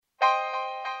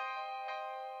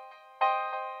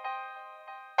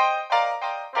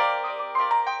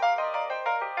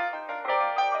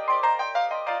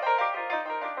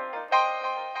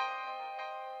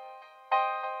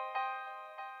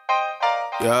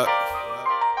Yeah.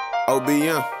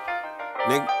 OBM,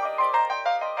 nigga.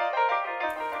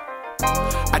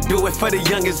 I do it for the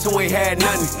youngest who ain't had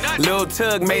nothing. Lil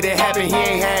Tugga made it happen, he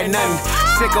ain't had nothing.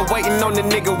 Sick of waiting on the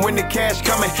nigga when the cash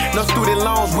coming. No student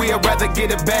loans, we'd rather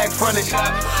get a bag fronted.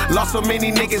 Lost so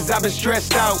many niggas, I've been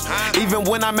stressed out. Even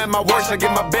when I'm at my worst, I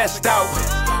get my best out.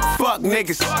 Fuck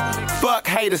niggas, fuck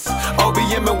haters.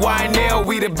 OBM and YNL,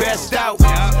 we the best out.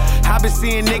 I been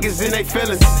seeing niggas in they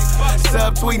feelings.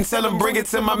 Subtweeting, tell them bring it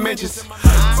to my mentions.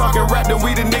 Talking rap, then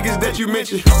we the niggas that you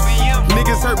mentioned.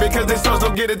 Niggas hurt because their songs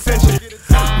don't get attention.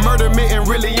 Murder mitten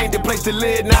really ain't the place to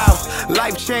live now.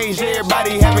 Life changed,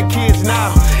 everybody having kids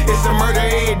now. It's a murder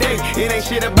every day, it ain't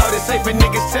shit about it safe. And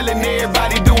niggas telling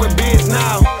everybody doing biz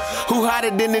now. Who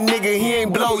hotter than the nigga, he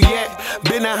ain't blow yet.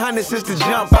 Been 100 since the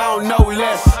jump, I don't know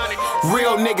less.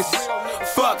 Real niggas,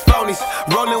 fuck phonies.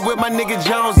 Rolling with my nigga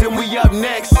Jones and we up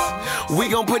next. We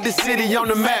gon' put the city on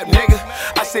the map, nigga.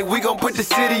 I say we gon' put the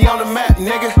city on the map,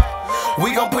 nigga.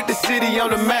 We gon' put the city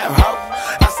on the map, ho.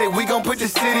 I say we gon' put the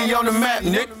city on the map,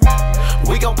 nigga.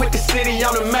 We gon' put the city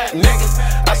on the map,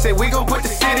 nigga. I say we gon' put the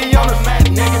city on the map,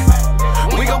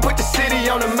 nigga. We gon' put the city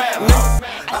on the map,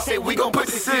 nigga. I say we gon' put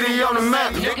the city on the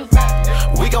map,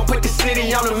 nigga. We gon' put the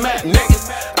city on the map,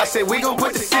 nigga. I say we gon'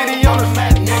 put the city on the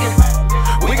map,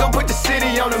 nigga. We gon' put the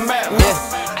city on the map,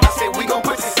 nigga. I say we gon'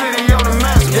 put the city on the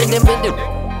map,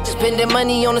 nigga. Spending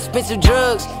money on expensive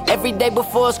drugs. Every day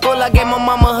before school, I gave my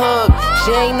mama a hug.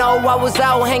 She ain't know I was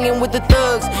out hanging with the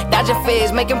thugs, dodging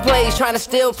feds, making plays, trying to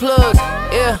steal plugs.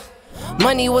 Yeah.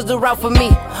 Money was the route for me.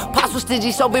 Pops was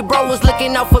stingy, so big bro was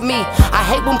looking out for me. I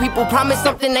hate when people promise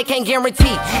something they can't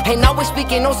guarantee. Ain't always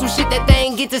speaking on some shit that they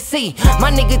ain't get to see.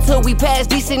 My nigga, till we pass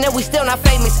decent and we still not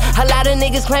famous. A lot of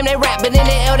niggas claim they rap, but in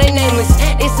the L they nameless.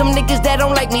 It's some niggas that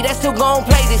don't like me that still gon'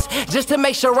 play this, just to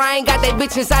make sure I ain't got that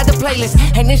bitch inside the playlist.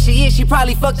 And if she is, she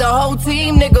probably fucked the whole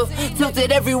team, nigga.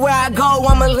 Tilted everywhere I go,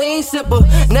 I'm a lean sipper.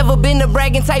 Never been the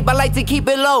bragging type, I like to keep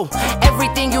it low.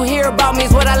 Everything you hear about me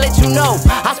is what I let you know.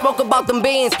 I spoke about them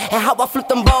bands and how I flip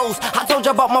them bows. I told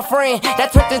you about my friend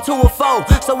that turned into a foe.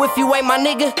 So if you ain't my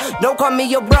nigga, don't call me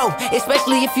your bro.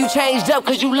 Especially if you changed up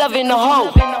cause you loving the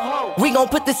hoe. We gon'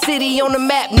 put the city on the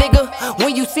map, nigga.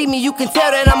 When you see me, you can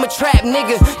tell that I'm a trap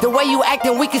nigga. The way you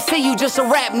actin', we can see you just a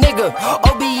rap nigga.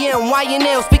 OBM,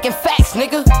 YNL, speaking facts,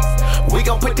 nigga. We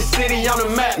gon' put the city on the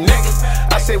map,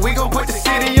 nigga. I say we gon' put the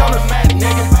city on the map,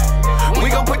 nigga. We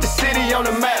gon' put the city on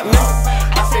the map,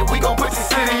 nigga. I say we gon' put the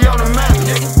city on the map,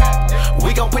 nigga.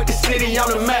 We gon' put the city on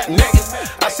the map,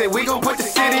 nigga. I say we gon' put the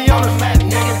city on the map,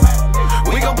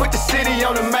 nigga. We gon' put the city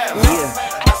on the map, nigga.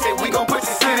 I say we gon' put the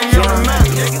city on the map,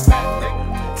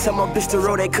 nigga. Tell my bitch to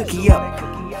roll that cookie up.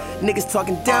 Niggas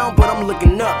talking down, but I'm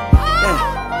looking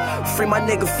up. Free my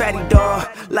nigga Fatty Dog,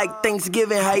 like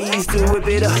Thanksgiving, how he used to whip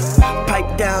it up.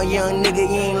 Pipe down, young nigga,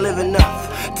 you ain't living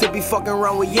up to be fucking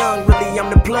around with young, really I'm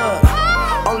the plug.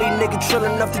 Only nigga trill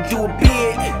enough to do a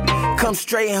bid. Come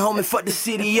straight home and fuck the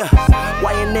city up.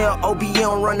 YNL,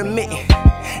 OBM run the mitten.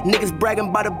 Niggas bragging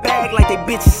about a bag like they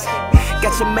bitches.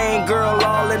 Got your main girl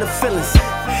all in the feelings,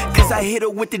 cause I hit her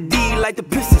with the D like the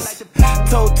Pistons.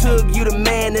 Told Tugga you the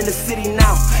man in the city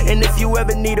now, and if you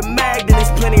ever need a mag, then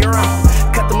there's plenty around.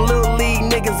 Cut them little league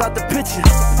niggas out the picture,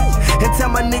 and tell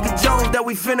my nigga Jones that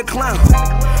we finna clown.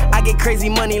 I get crazy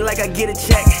money like I get a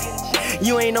check.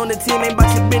 You ain't on the team, ain't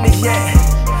about your business yet.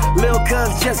 Lil'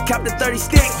 cuz just copped a 30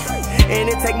 stick, and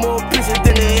it take more pictures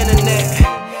than the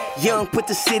internet. Young put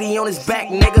the city on his back,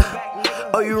 nigga.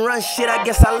 Oh, you run shit, I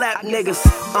guess I lap niggas.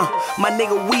 My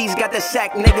nigga Weez got that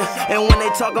sack, nigga. And when they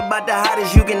talk about the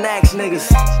hottest, you can ask niggas.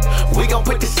 We gon'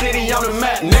 put the city on the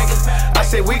map, nigga. I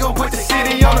say we gon' put the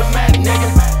city on the map,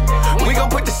 nigga. We gon'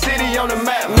 put the city on the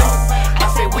map, nigga. I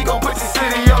say we gon' put the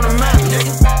city on the map,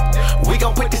 nigga. We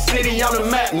gon' put the city on the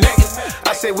map, nigga.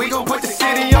 I say we gon' put the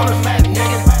city on the map,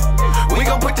 nigga. We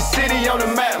gon' put the city on the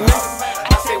map, nigga.